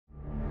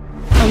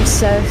I'm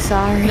so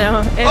sorry.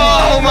 No.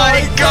 Oh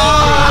my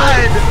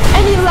God!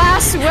 Any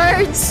last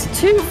words?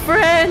 2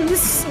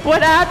 friends.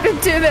 What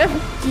happened to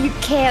them? You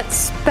can't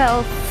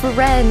spell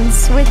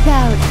friends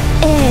without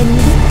end.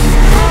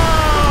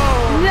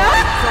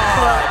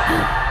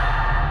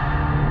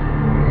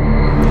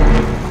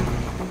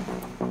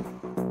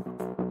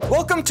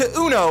 Welcome to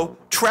Uno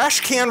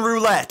Trash Can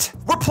Roulette.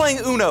 We're playing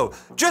Uno,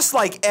 just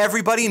like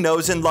everybody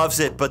knows and loves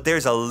it, but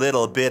there's a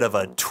little bit of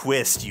a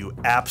twist, you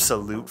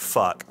absolute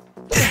fuck.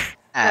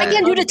 I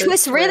can do the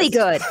twist really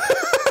good.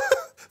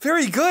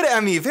 Very good,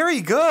 Emmy,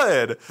 very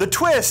good. The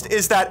twist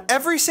is that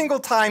every single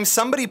time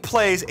somebody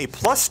plays a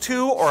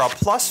 +2 or a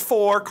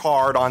 +4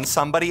 card on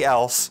somebody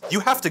else,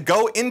 you have to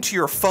go into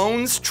your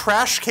phone's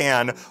trash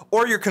can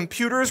or your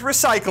computer's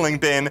recycling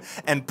bin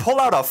and pull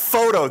out a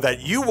photo that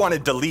you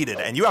wanted deleted,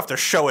 and you have to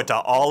show it to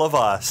all of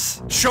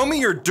us. Show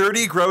me your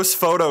dirty, gross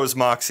photos,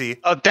 Moxie.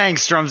 Oh,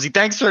 thanks, Drumsy.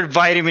 Thanks for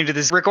inviting me to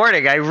this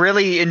recording. I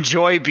really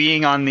enjoy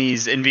being on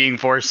these and being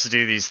forced to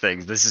do these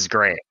things. This is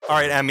great. All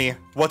right, Emmy,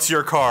 what's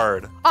your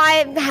card?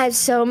 I have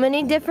so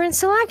many different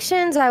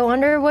selections. I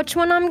wonder which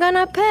one I'm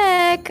gonna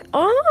pick.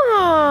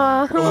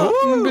 Oh,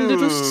 Ooh,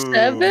 little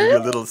 7. your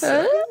little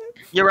 7.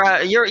 You're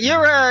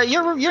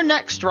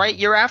next, right?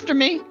 You're after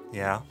me?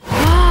 Yeah.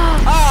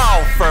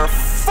 Oh, for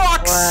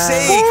fuck's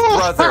sake,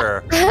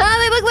 brother.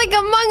 They look like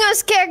Among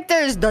Us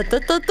characters.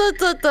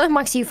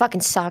 Moxie, you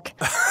fucking suck.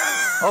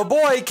 Oh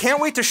boy, can't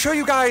wait to show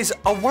you guys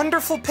a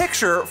wonderful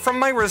picture from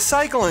my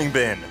recycling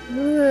bin.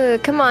 Ooh,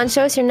 come on,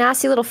 show us your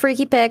nasty little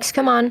freaky pics.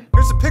 Come on.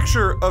 Here's a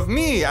picture of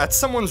me at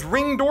someone's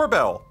Ring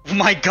doorbell. Oh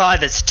my God,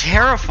 that's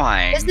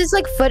terrifying. Is this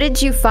like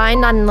footage you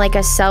find on like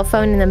a cell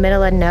phone in the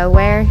middle of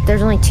nowhere?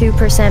 There's only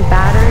 2%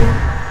 battery.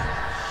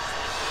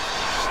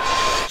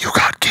 You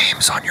got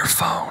games on your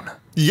phone.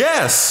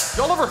 Yes!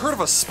 Y'all ever heard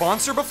of a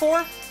sponsor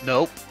before?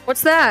 Nope.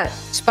 What's that?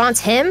 Spawns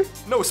him?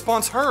 No,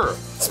 sponsor her.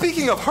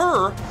 Speaking of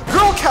her,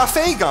 Girl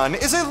Cafe Gun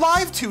is a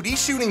live 2D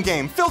shooting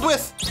game filled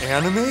with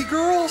anime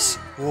girls.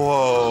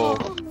 Whoa,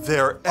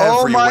 they're everywhere.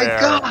 Oh my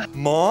God.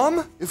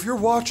 Mom, if you're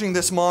watching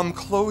this, Mom,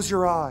 close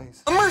your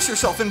eyes. Immerse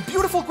yourself in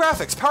beautiful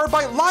graphics powered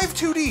by live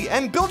 2D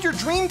and build your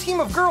dream team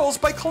of girls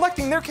by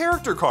collecting their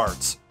character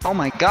cards. Oh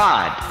my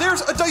God.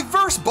 There's a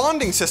diverse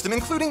bonding system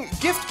including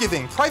gift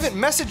giving, private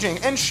messaging,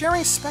 and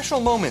sharing special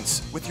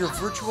moments with your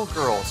virtual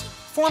girls.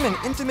 Form an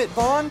intimate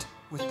bond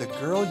with the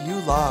girl you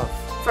love.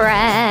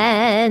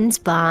 Friends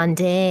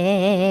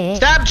bonding.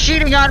 Stop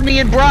cheating on me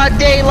in broad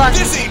daylight.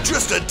 This ain't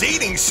just a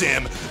dating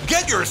sim.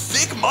 Get your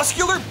thick,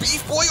 muscular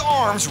beef boy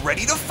arms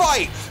ready to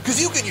fight, because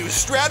you can use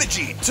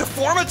strategy to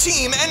form a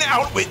team and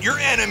outwit your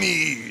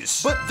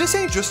enemies. But this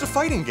ain't just a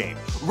fighting game.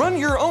 Run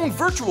your own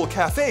virtual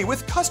cafe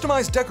with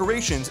customized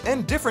decorations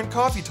and different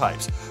coffee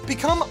types.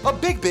 Become a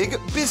big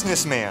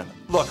businessman.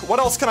 Look, what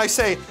else can I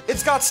say?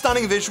 It's got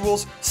stunning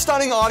visuals,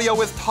 stunning audio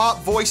with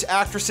top voice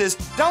actresses.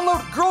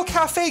 Download Girl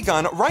Cafe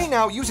Gun right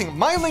now using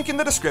my link in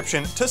the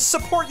description to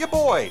support your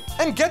boy.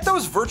 And get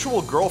those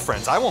virtual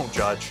girlfriends, I won't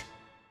judge.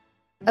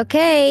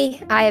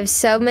 Okay, I have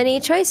so many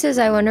choices.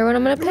 I wonder what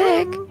I'm gonna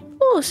pick.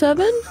 Oh,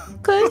 7.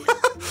 Okay.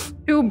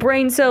 2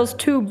 brain cells,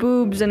 2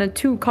 boobs, and a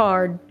 2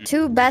 card.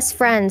 2 best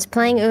friends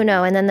playing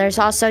Uno, and then there's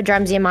also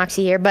Drumsy and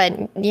Moxie here, but,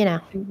 you know.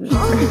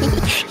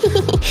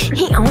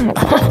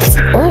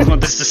 I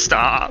want this to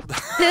stop.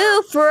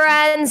 2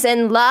 friends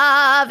in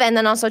love, and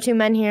then also 2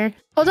 men here.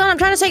 Hold on, I'm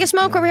trying to take a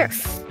smoke over here.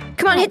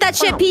 Come on, hit that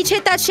shit, Peach,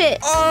 hit that shit.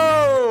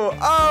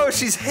 Oh,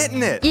 she's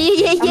hitting it.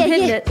 Yeah. I'm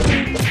hitting it.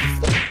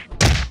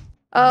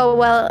 Oh,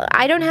 well,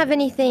 I don't have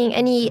anything,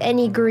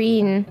 any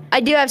green. I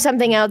do have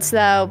something else,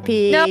 though,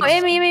 Peach. No,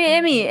 Emmy.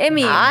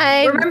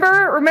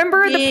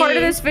 Remember the part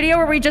of this video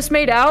where we just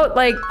made out?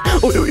 Like,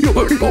 I'm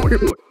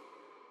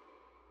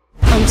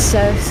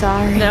so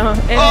sorry. no.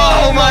 Emmy.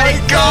 Oh my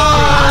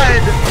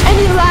God!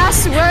 Any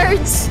last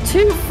words?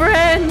 2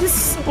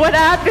 friends. What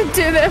happened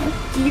to them?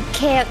 You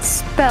can't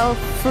spell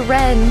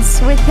friends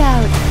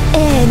without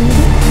end.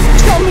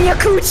 Show me your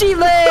coochie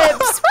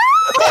lips!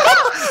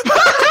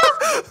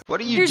 What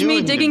are you Here's doing?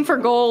 me digging for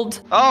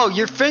gold. Oh,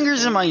 your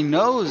fingers in my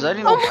nose. I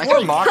didn't know.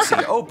 Poor Moxie.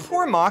 Oh,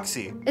 poor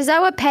Moxie. Is that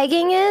what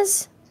pegging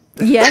is?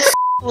 Yes.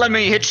 Let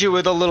me hit you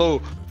with a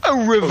little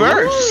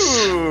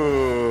reverse.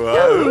 Ooh.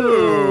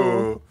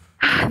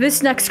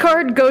 This next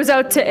card goes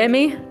out to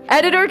Emmy.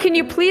 Editor, can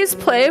you please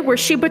play where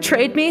she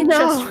betrayed me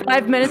just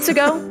 5 minutes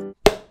ago?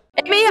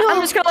 Emmy,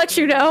 I'm just gonna let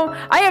you know,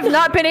 I have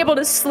not been able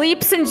to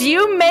sleep since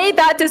you made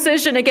that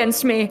decision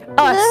against me.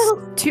 Us,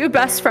 No. 2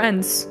 best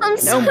friends. I'm No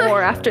sorry.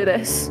 more after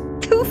this.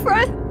 2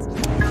 friends.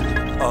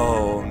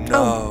 Oh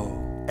no,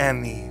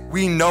 Emmy.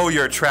 We know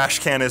your trash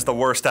can is the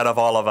worst out of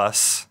all of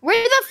us.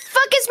 Where the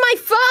fuck is my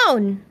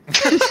phone?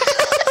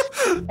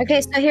 Okay,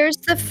 so here's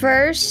the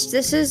first.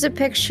 This is a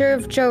picture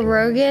of Joe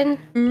Rogan.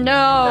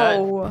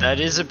 No. That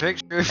is a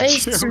picture. Of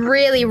It's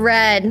really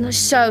red.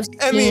 So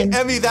steamed.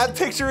 Emmy, that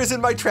picture is in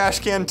my trash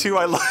can too.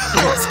 I was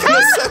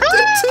gonna send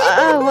it to you.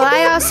 Oh, well,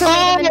 I also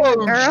made him into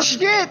a girl.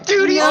 Shit,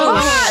 dude, he's No.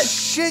 hot.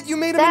 Shit, you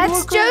made him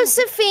That's into a girl.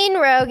 Josephine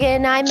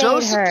Rogan. I made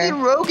Josephine her.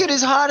 Rogan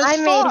is hot as I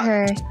fuck. made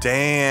her.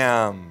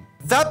 Damn.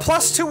 that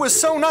 +2 was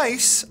so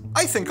nice,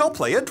 I think I'll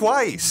play it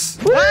twice.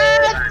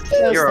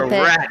 You're a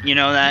rat, you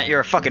know that?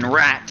 You're a fucking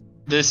rat.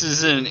 This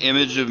is an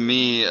image of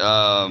me.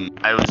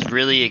 I was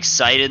really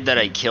excited that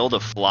I killed a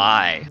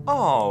fly.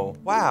 Oh,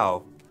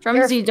 wow.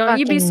 Drumsy, don't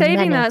you be fucking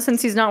saving menace. that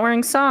since he's not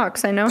wearing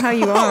socks. I know how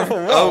you are.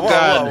 Oh,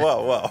 God.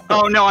 Whoa.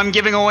 Oh no, I'm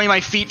giving away my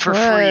feet for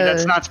free.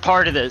 That's not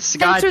part of this.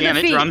 God damn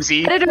it,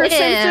 Drumsy. Editor,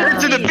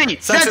 Censor the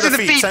feet. Censor the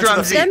feet,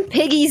 Drumsy. Them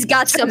piggies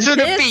got some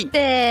Censor the feet.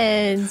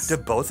 pistons. Do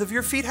both of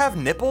your feet have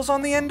nipples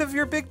on the end of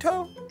your big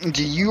toe?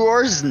 Do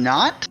yours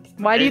not?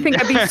 Why do you think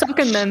I'd be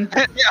sucking them?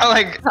 Yeah,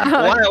 like,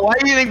 why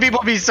do you think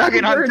people be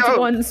sucking on Birds, toes?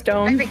 one I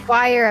stone.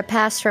 require a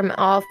pass from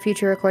all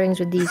future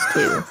recordings with these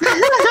two.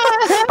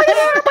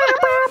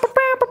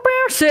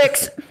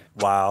 6.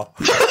 Wow.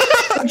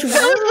 That was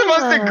the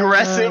most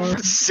aggressive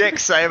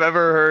 6 I have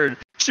ever heard.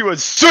 She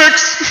was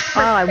 6! Oh,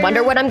 I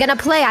wonder what I'm gonna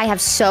play. I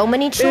have so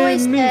many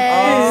choices.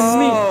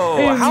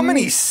 Oh, how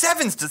many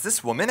 7s does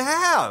this woman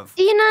have?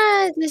 You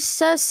know, there's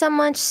so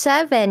much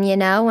 7, you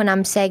know, when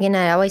I'm saying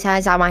I always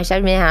have all my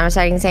 7, I'm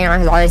saying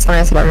I always you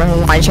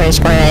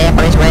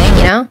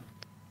know?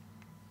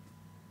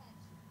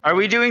 Are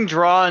we doing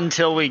draw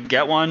until we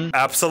get one? No,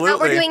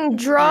 Absolutely. we're doing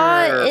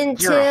draw You're a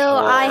until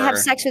I have whore.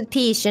 sex with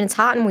Peach, and it's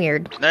hot and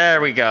weird.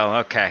 There we go.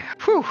 Okay.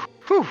 Whew.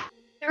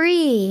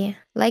 3,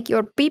 like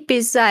your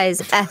pee-pee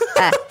size.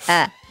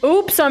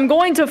 Oops, I'm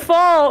going to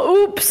fall.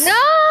 Oops. No!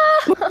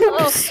 No,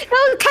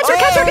 catch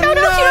her, no, you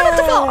don't have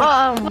to fall.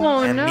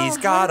 Oh And no. he's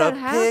how got did a that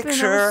happen?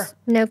 picture.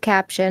 No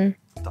caption.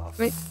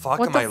 The fuck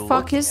What am I the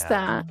fuck looking is at?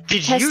 that?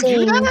 Did you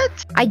do Testing.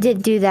 that? I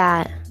did do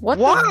that. What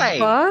Why? the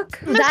fuck?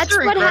 That's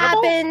Mr. what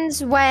Incredible?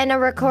 happens when a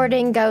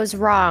recording goes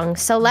wrong.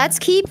 So let's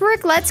keep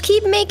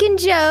making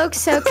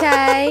jokes,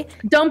 okay?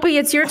 Dumpy,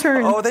 it's your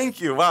turn. Oh,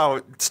 thank you.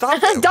 Wow.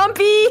 Stop.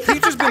 Dumpy!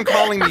 Peach has been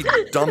calling me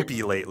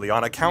dumpy lately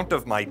on account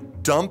of my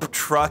dump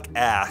truck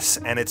ass,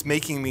 and it's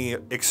making me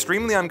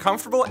extremely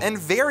uncomfortable and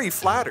very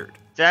flattered.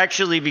 It's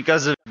actually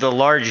because of the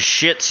large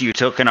shits you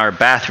took in our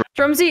bathroom.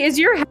 Drumsy, is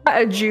your hat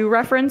a Jew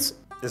reference?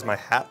 Is my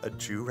hat a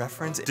Jew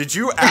reference? Did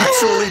you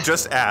actually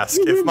just ask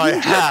if my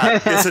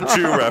hat is a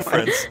Jew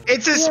reference?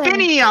 It's a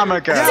spinny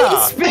yarmulke.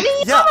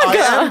 Yeah, I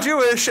am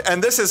Jewish,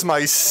 and this is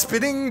my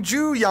spinning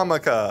Jew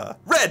yarmulke.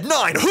 Red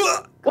 9.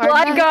 Huh! Well,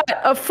 I got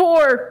a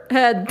 4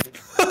 head.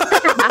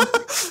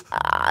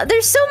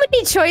 There's so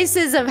many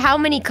choices of how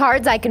many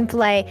cards I can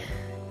play.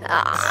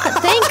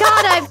 Thank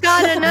God I've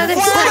got another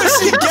Where does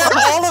she set. get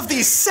all of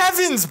these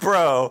 7s,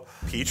 bro?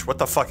 Peach, what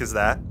the fuck is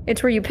that?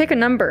 It's where you pick a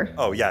number.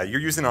 Oh, yeah, you're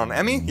using it on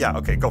Emmy? Yeah,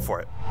 okay, go for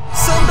it.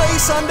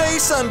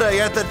 Sunday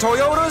at the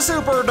Toyota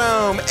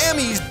Superdome.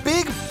 Emmy's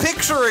Big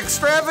Picture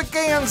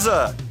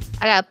Extravaganza.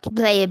 I gotta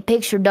play a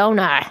picture, don't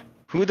I?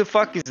 Who the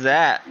fuck is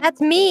that? That's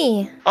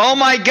me. Oh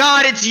my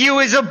god, it's you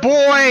as a boy!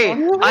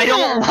 I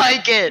don't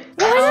like it!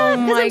 Oh 'Cause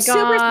my I'm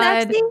super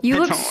god. sexy? You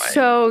look don't like it.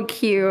 so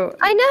cute.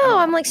 I know,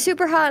 I'm like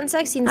super hot and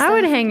sexy and stuff. I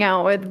would hang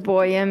out with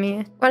boy Emmy.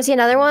 Want to see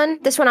another one?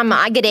 This one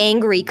I get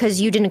angry because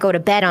you didn't go to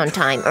bed on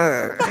time.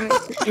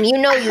 You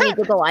know you need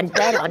to go on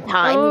bed on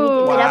time. You need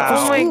to get up for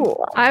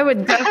school. I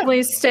would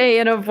definitely stay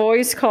in a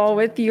voice call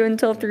with you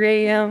until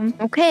 3 a.m.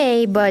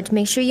 Okay, but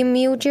make sure you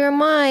mute your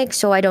mic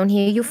so I don't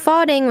hear you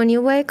farting when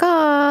you wake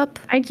up.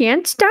 I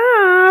can't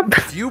stop.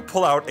 If you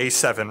pull out a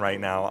 7 right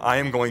now, I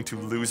am going to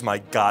lose my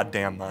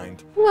goddamn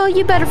mind. Well,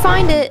 you better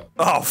find it.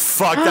 Oh,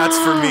 fuck, that's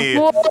for me.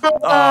 Whoa.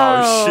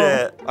 Oh,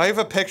 shit. I have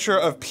a picture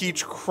of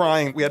Peach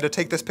crying. We had to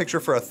take this picture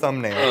for a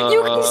thumbnail.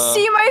 You can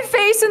see my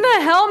face in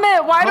the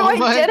helmet. Why do Oh I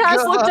my deadass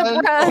look God.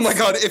 depressed? Oh my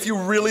god, if you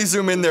really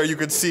zoom in there, you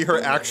could see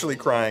her actually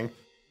crying.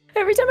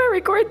 Every time I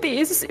record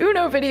these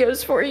Uno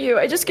videos for you,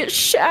 I just get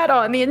shat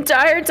on the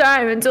entire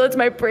time until it's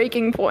my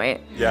breaking point.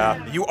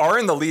 Yeah, you are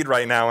in the lead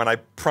right now, and I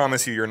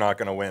promise you're not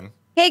gonna win.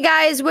 Hey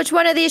guys, which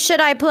one of these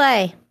should I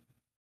play?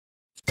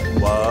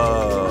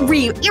 Whoa.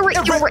 My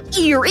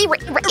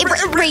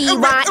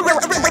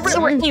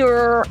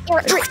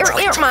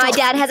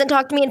dad hasn't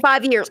talked to me in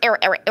 5 years. You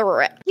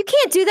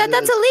can't do that.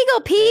 That's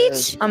illegal,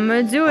 Peach. I'm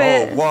gonna do Oh,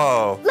 it.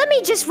 whoa. Let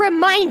me just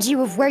remind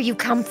you of where you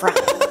come from.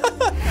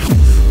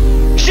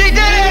 She did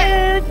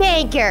it!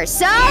 Thank you.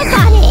 So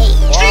funny.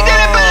 She did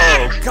it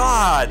back! Oh,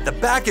 God, the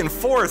back and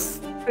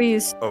forth.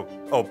 Please.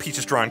 Oh, Peach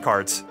is drawing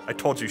cards. I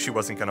told you she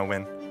wasn't gonna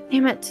win.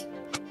 Damn it.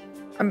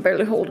 I'm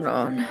barely holding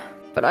on.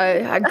 But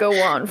I go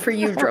on for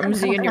you,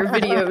 Drumsy, and your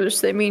videos.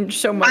 They mean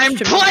so much I'm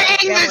to me.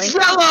 playing this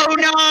fellow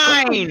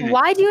 9!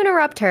 Why do you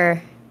interrupt her?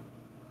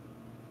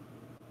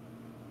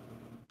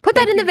 Put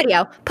that in the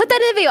video. Put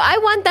that in the video. I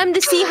want them to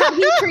see how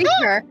he treats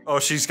her. Oh,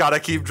 she's gotta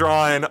keep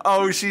drawing.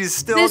 Oh, she's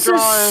still This drawing.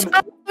 is so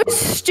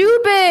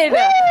stupid.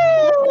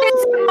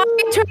 It's my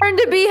turn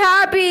to be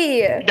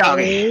happy.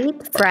 Doggy.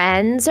 8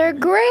 friends are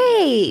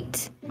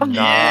great. 9.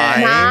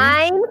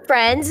 9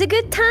 friends a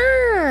good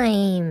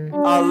time.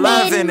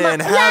 11 in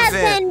heaven.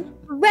 11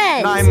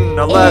 friends. 9 and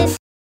 11.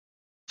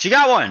 She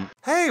got one.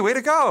 Hey, way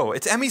to go.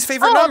 It's Emmy's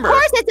favorite Oh, number. of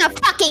course it's a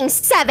fucking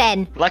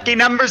 7. Lucky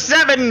number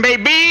 7,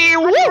 baby!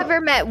 Woo! I've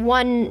never met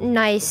one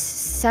nice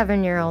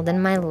 7-year-old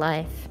in my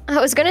life. I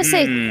was gonna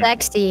say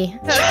sexy.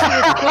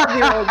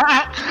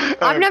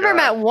 I've never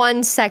met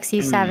one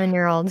sexy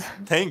 7-year-old.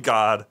 Thank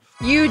God.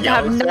 You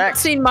have not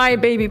seen my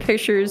baby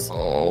pictures.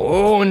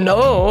 Oh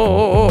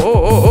no.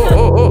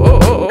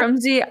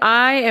 Drumsy,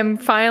 I am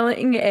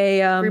filing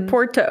a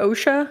report to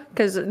OSHA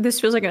because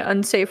this feels like an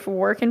unsafe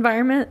work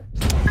environment.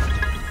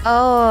 Oh,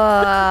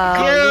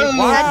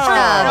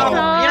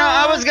 Wow. You know,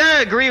 I was gonna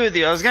agree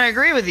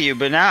with you.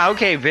 But now,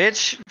 okay,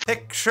 bitch.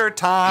 Picture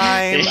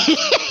time.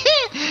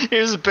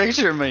 Here's a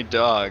picture of my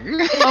dog.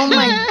 Oh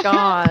my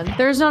god.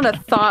 There's not a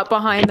thought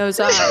behind those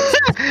eyes.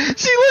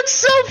 She looks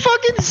so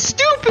fucking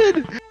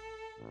stupid.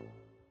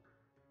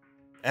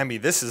 Emmy,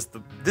 this is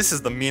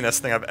the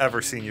meanest thing I've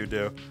ever seen you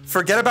do.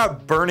 Forget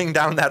about burning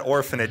down that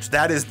orphanage.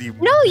 That is the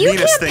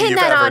meanest thing you've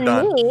ever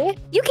done. Me.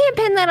 You can't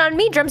pin that on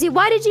me, Drumsy.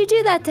 Why did you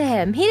do that to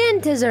him? He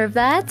didn't deserve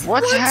that.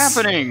 What's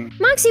happening?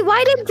 Moxie,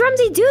 why did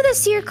Drumsy do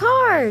this to your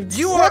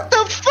cards? What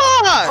the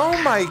fuck?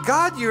 Oh my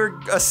god, you're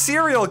a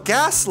serial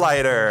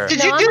gaslighter.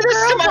 Did you do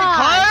this to my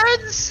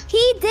cards?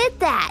 He did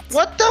that.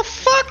 What the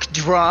fuck,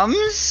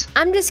 Drums?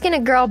 I'm just gonna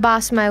girl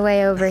boss my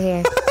way over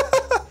here.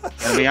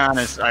 To be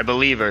honest, I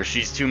believe her.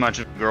 She's too much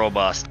of a girl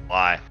boss to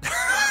lie.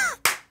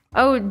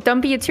 Oh,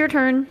 Dumpy, it's your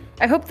turn.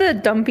 I hope the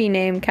Dumpy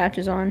name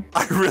catches on.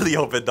 I really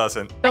hope it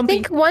doesn't. I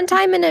think one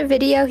time in a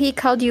video he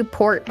called you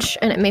Porch,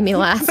 and it made me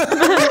laugh.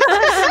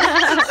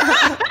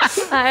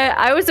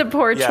 I was a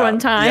porch one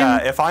time.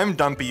 Yeah, if I'm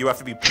Dumpy, you have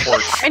to be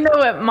Porch. I know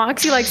what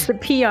Moxie likes to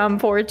pee on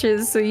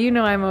porches, so you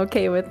know I'm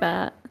okay with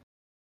that.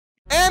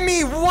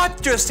 Emmy,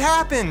 what just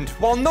happened?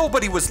 While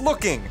nobody was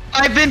looking.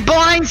 I've been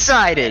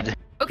blindsided.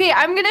 Okay,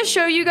 I'm gonna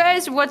show you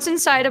guys what's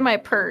inside of my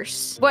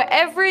purse. What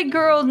every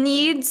girl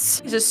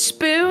needs is a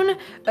spoon,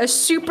 a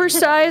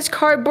supersized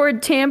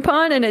cardboard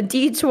tampon, and a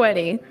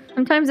D20.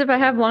 Sometimes if I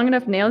have long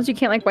enough nails, you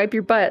can't like wipe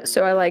your butt,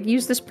 so I like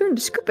use the spoon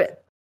to scoop it.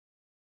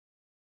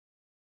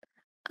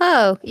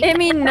 Oh.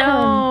 Emmy,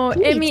 no.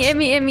 Emmy,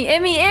 no.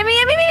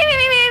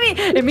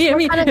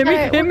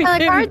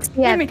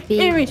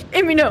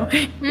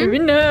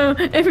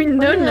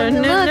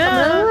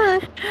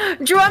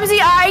 Drumsy,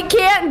 I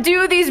can't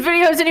do these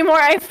videos anymore.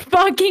 I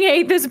fucking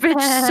hate this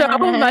bitch so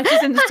much.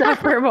 It's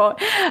insufferable.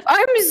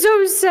 I'm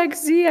so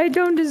sexy. I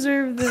don't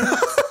deserve this.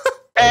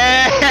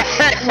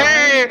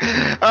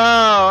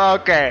 Oh,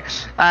 okay.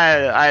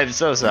 I'm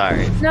so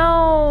sorry.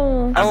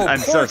 No. I'm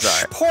so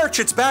sorry. Porch,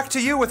 it's back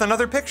to you with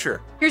another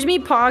picture. Here's me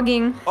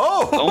pogging.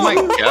 Oh my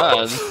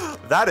god.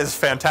 That is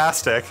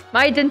fantastic.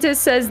 My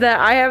dentist says that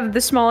I have the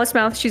smallest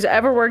mouth she's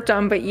ever worked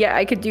on, but yeah,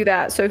 I could do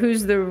that. So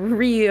who's the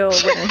real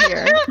winner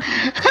here?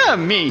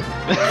 Me.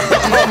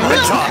 Oh my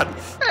god.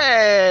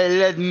 Hey,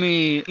 let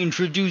me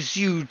introduce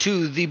you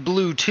to the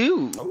Blue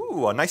 2.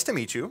 Ooh, nice to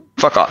meet you.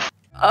 Fuck off.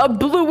 A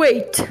Blue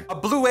 8. A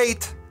Blue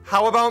 8.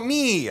 How about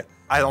me?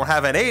 I don't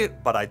have an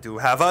 8, but I do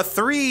have a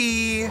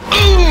 3. Ooh,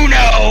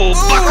 no!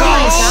 Fuck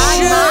off!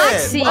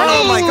 Shit!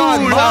 Oh my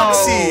god,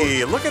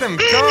 Moxie! Look at him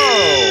go!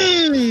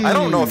 I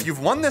don't know if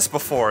you've won this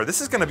before. This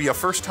is gonna be a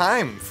first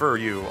time for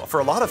you, for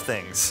a lot of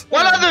things.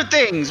 What other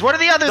things? What are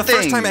the other things? The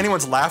first time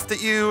anyone's laughed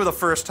at you, the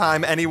first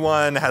time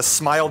anyone has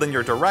smiled in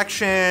your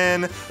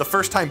direction, the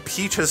first time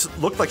Peach has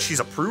looked like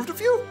she's approved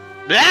of you.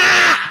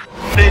 Ah!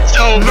 It's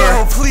over.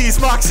 No, please,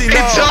 Moxie, no.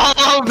 It's all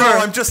over.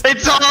 No,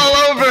 It's all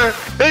over.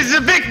 It's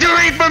a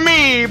victory for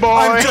me, boy.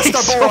 I'm just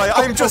a boy.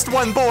 I'm just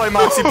one boy,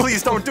 Moxie.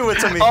 Please don't do it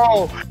to me.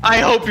 Oh, I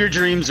hope your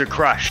dreams are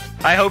crushed.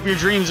 I hope your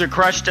dreams are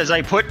crushed as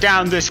I put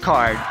down this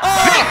card.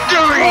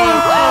 Victory!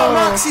 Oh,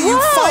 Moxie,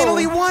 you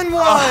finally won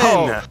one.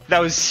 Oh, that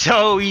was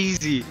so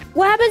easy.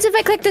 What happens if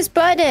I click this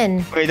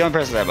button? Wait, don't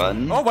press that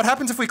button. Oh, what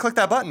happens if we click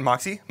that button,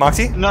 Moxie?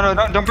 Moxie? No,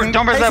 don't press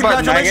that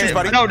button. Congratulations,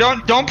 buddy. No,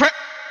 don't press.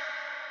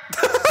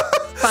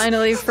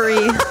 Finally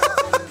free.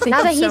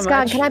 Now that he's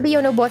gone, can I be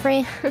your new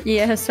boyfriend?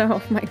 Yes,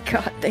 oh my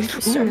god, thank you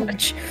so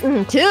much.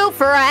 2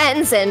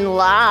 friends in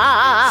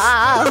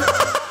love.